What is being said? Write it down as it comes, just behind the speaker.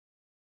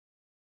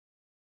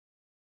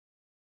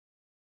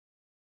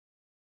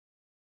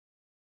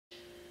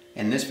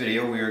In this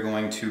video we are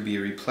going to be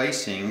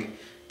replacing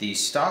the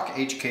stock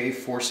HK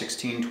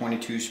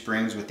 416/22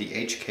 springs with the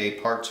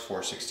HKParts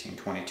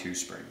 416/22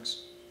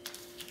 springs.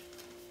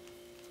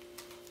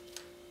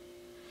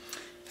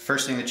 The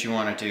first thing that you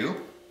want to do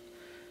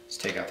is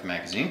take out the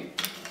magazine,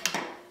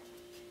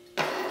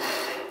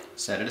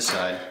 set it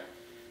aside,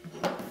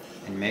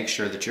 and make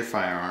sure that your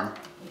firearm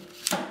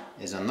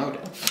is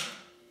unloaded.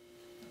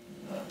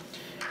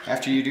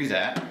 After you do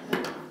that,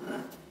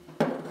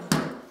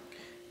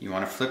 you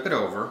want to flip it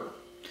over.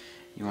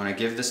 You want to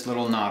give this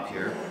little knob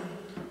here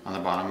on the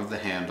bottom of the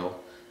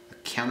handle a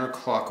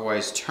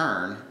counterclockwise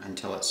turn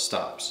until it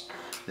stops.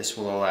 This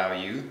will allow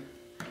you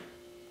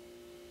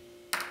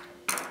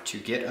to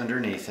get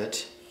underneath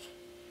it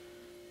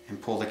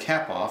and pull the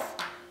cap off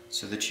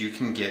so that you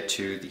can get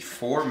to the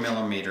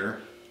 4mm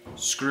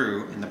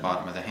screw in the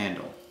bottom of the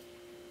handle.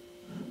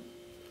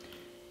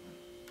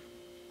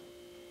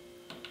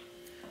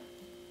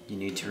 You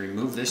need to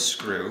remove this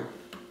screw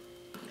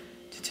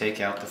to take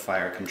out the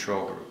fire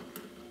control group.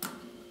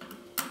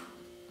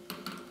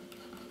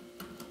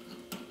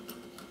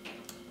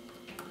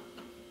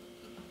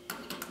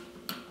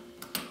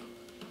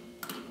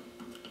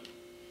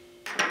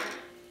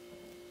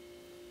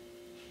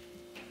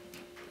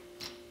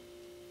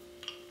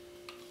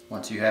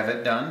 Once you have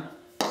it done,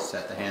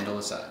 set the handle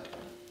aside.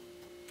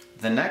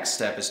 The next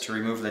step is to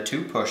remove the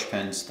two push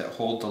pins that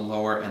hold the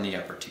lower and the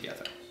upper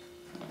together.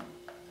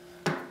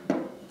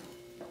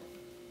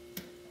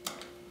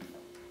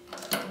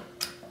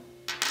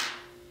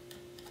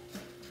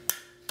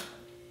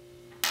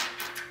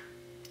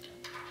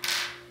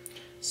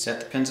 Set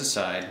the pins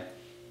aside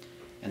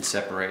and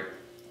separate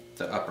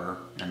the upper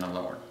and the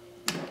lower.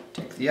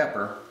 Take the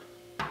upper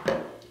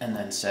and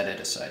then set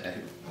it aside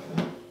too.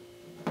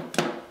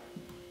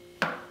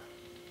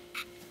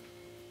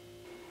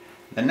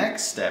 The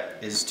next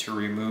step is to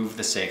remove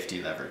the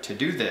safety lever. To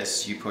do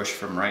this, you push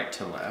from right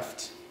to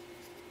left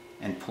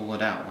and pull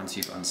it out once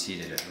you've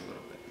unseated it a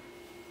little bit.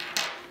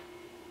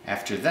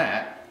 After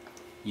that,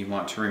 you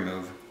want to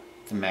remove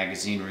the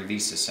magazine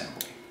release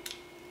assembly.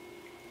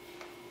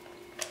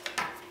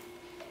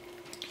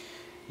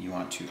 You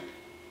want to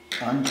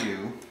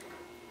undo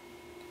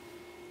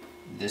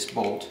this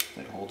bolt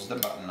that holds the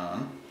button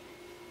on.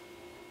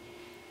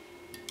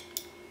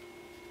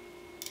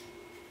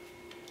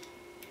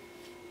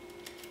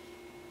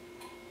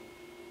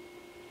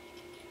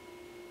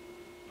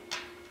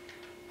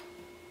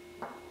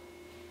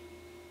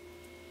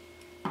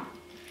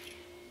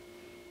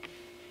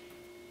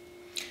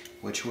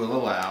 Which will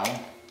allow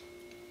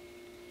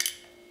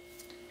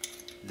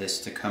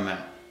this to come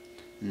out.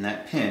 And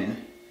that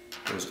pin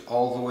goes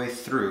all the way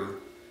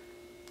through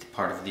the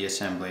part of the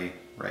assembly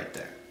right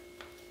there.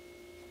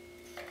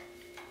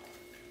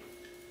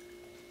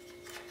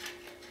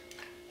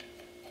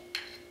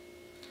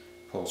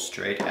 Pull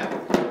straight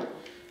out.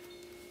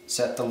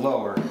 Set the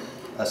lower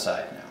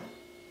aside now.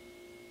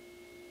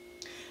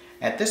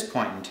 At this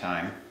point in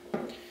time,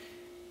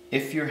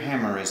 if your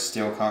hammer is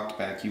still cocked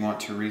back, you want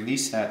to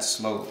release that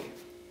slowly.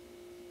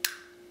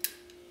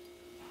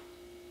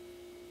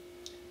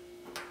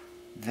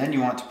 Then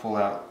you want to pull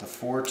out the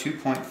four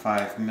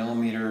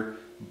 2.5mm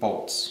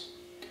bolts.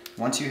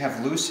 Once you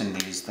have loosened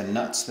these, the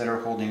nuts that are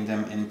holding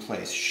them in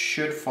place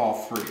should fall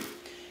free.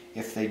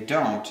 If they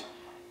don't,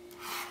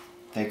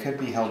 they could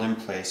be held in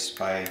place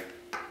by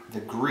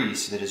the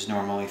grease that is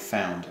normally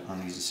found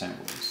on these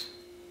assemblies.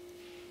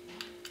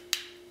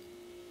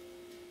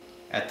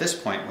 At this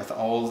point, with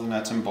all of the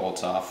nuts and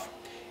bolts off,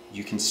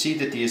 you can see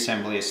that the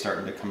assembly is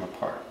starting to come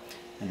apart.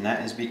 And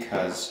that is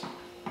because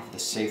of the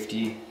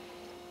safety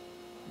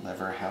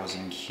lever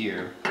housing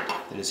here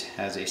that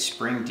has a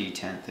spring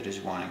detent that is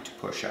wanting to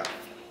push up.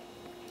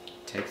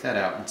 Take that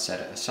out and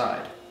set it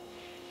aside.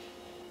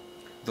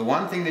 The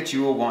one thing that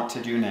you will want to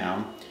do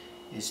now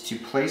is to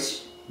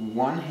place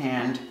one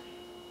hand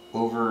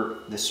over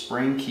the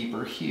spring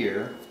keeper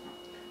here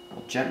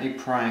while gently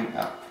prying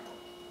up.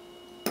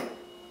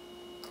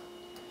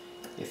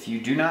 If you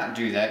do not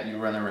do that, you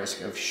run the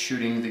risk of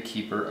shooting the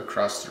keeper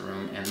across the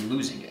room and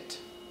losing it.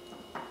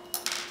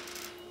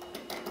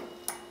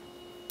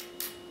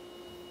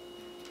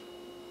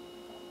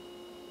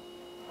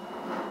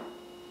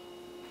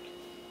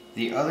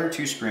 The other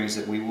two springs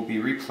that we will be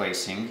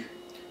replacing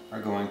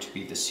are going to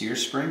be the sear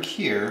spring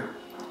here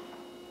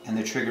and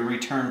the trigger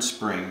return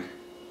spring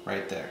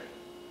right there.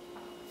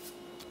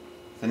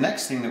 The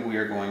next thing that we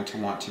are going to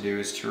want to do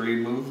is to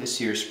remove the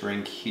sear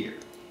spring here.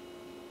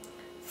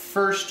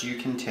 First, you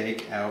can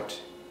take out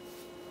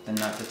the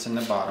nut that's in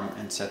the bottom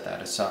and set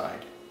that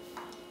aside.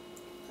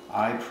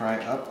 I pry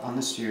up on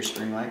the sear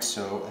spring like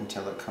so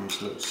until it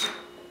comes loose.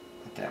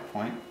 At that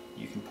point,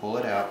 you can pull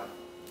it out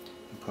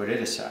and put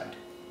it aside.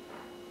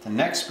 The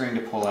next spring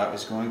to pull out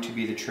is going to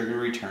be the trigger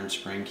return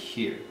spring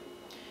here.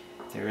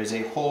 There is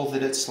a hole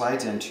that it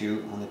slides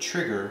into on the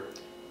trigger,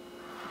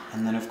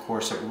 and then of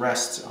course it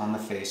rests on the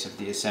face of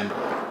the assembly.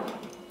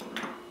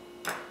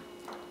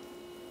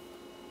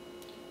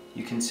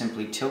 You can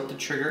simply tilt the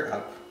trigger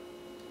up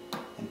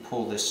and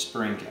pull this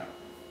spring out.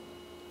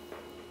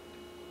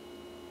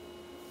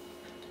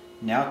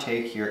 Now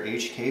take your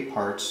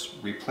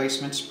HKParts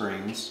replacement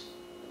springs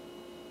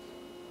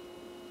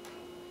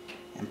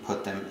and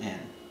put them in.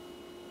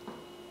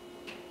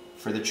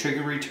 For the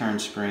trigger return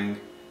spring,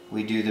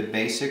 we do the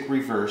basic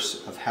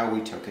reverse of how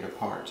we took it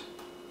apart.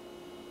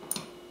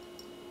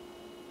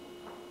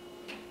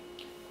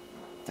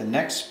 The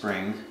next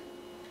spring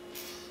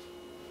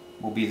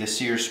will be the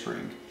sear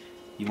spring.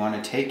 You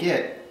want to take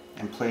it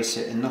and place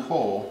it in the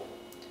hole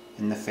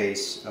in the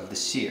face of the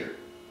sear.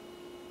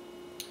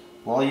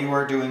 While you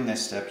are doing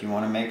this step, you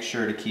want to make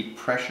sure to keep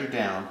pressure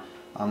down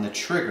on the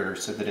trigger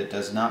so that it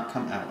does not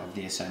come out of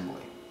the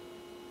assembly.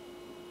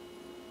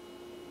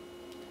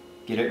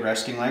 Get it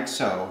resting like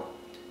so,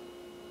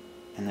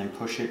 and then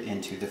push it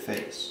into the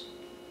face.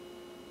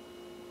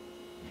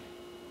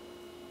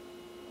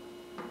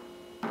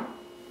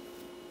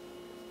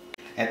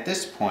 At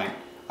this point,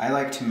 I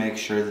like to make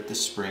sure that the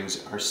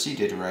springs are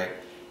seated right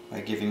by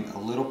giving a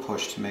little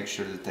push to make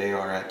sure that they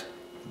are at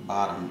the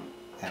bottom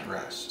at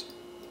rest.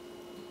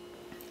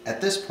 At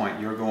this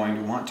point, you're going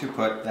to want to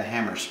put the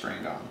hammer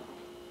spring on.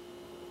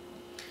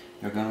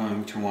 You're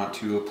going to want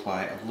to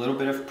apply a little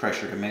bit of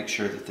pressure to make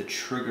sure that the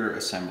trigger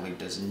assembly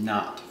does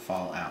not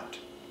fall out.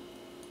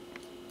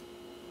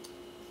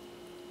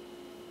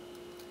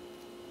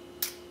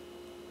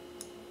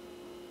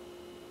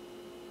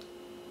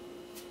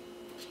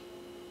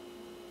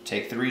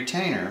 Take the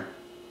retainer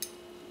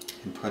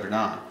and put it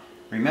on.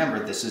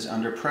 Remember, this is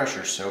under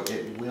pressure, so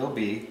it will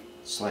be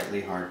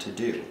slightly hard to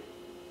do.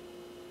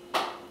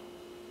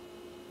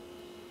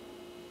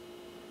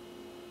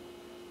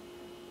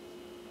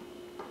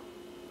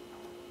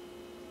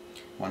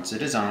 Once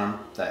it is on,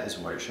 that is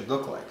what it should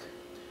look like.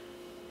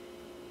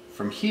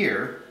 From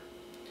here,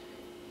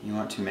 you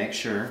want to make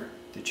sure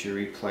that you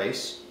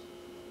replace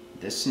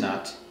this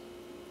nut,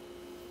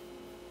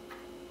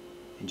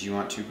 and you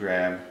want to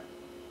grab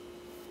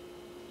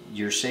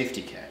your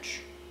safety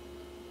catch.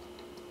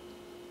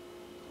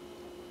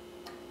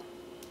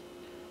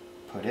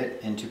 Put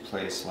it into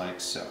place like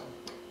so.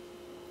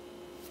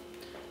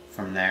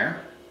 From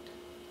there,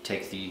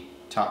 take the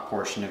top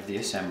portion of the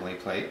assembly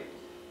plate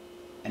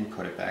and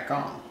put it back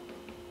on.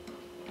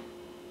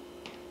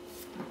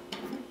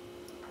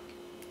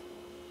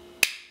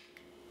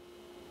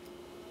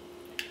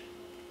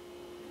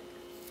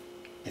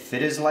 If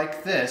it is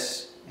like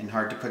this and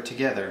hard to put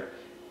together,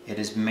 it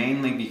is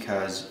mainly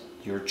because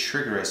your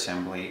trigger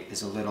assembly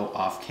is a little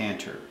off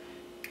canter.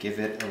 Give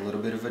it a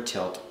little bit of a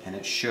tilt and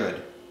it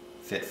should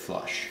fit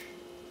flush.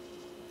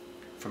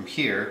 From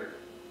here,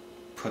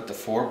 put the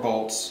 4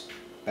 bolts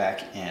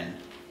back in.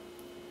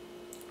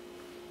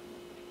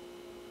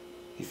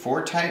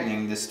 Before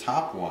tightening this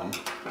top one,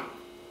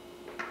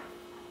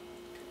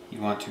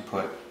 you want to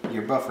put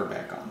your buffer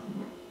back on.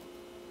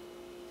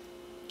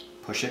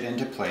 Push it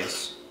into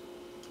place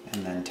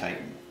and then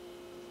tighten.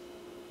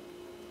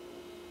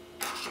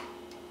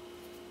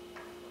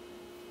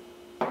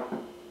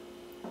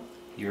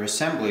 Your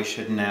assembly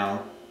should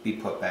now be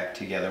put back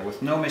together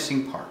with no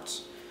missing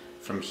parts.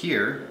 From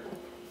here,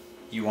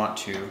 you want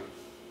to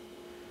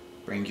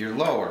bring your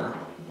lower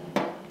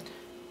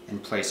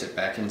and place it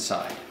back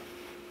inside.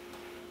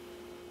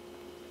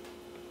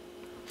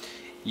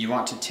 You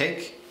want to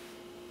take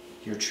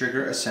your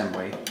trigger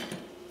assembly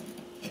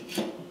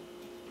and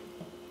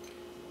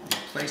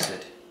place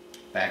it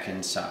back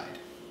inside.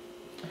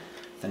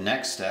 The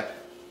next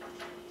step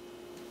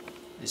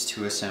is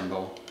to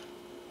assemble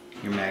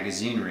your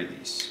magazine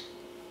release.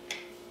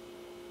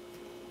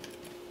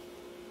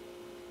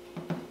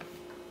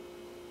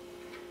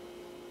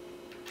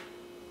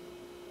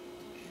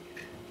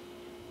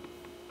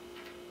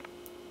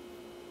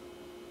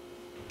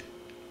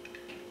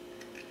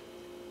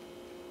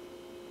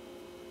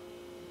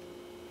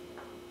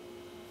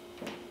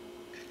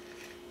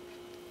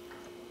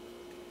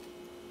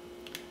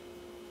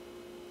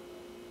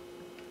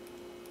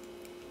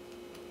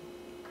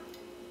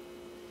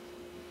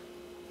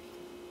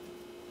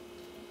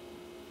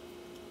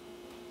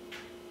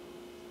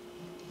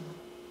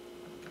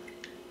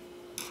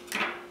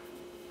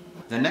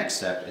 The next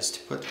step is to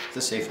put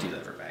the safety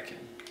lever back in.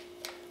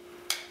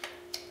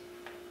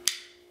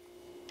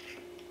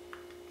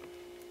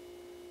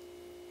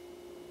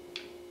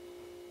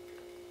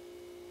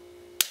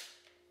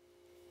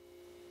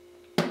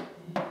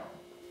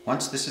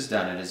 Once this is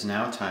done, it is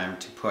now time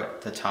to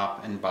put the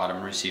top and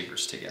bottom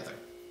receivers together.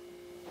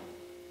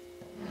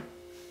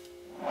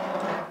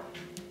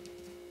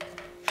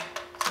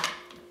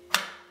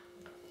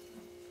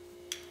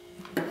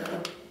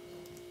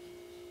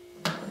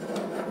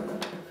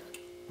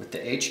 With the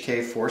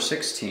HK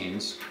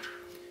 416s,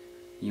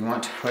 you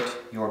want to put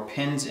your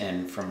pins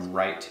in from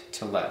right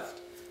to left,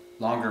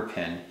 longer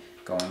pin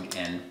going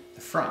in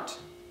the front.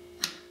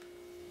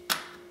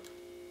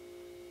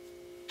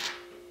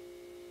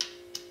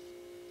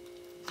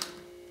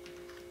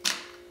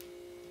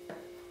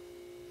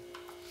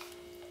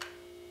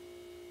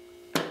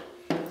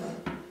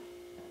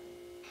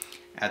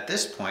 At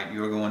this point,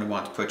 you are going to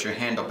want to put your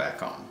handle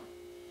back on.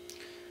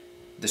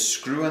 The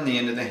screw on the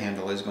end of the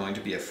handle is going to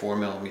be a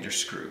 4mm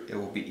screw. It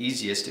will be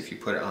easiest if you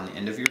put it on the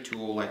end of your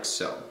tool like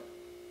so.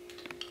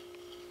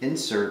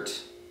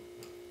 Insert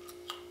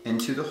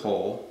into the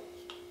hole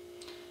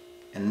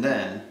and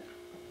then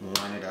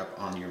line it up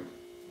on your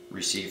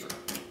receiver.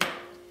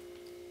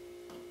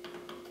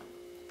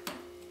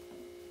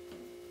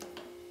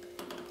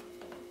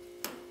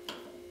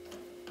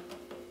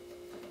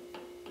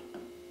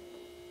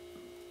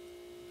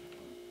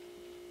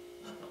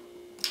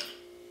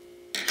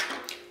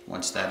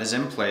 Once that is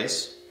in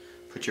place,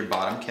 put your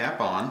bottom cap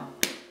on,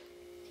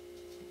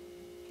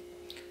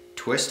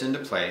 twist into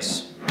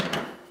place,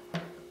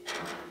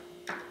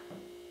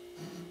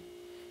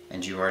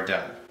 and you are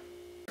done.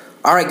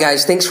 Alright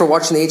guys, thanks for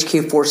watching the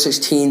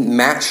HK416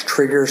 match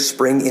trigger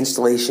spring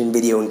installation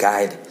video and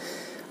guide.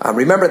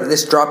 Remember that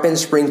this drop-in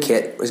spring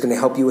kit is going to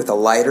help you with a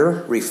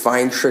lighter,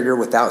 refined trigger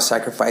without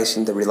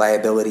sacrificing the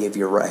reliability of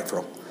your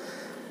rifle.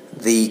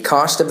 The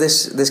cost of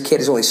this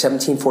kit is only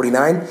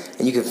 $17.49,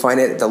 and you can find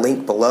it at the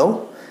link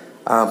below.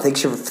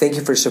 Thank you for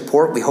your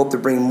support. We hope to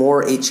bring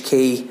more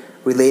HK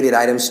related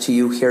items to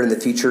you here in the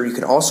future. You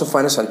can also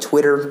find us on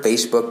Twitter,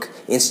 Facebook,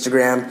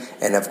 Instagram,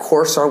 and of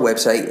course our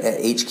website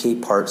at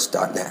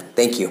hkparts.net.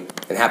 Thank you,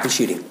 and happy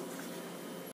shooting.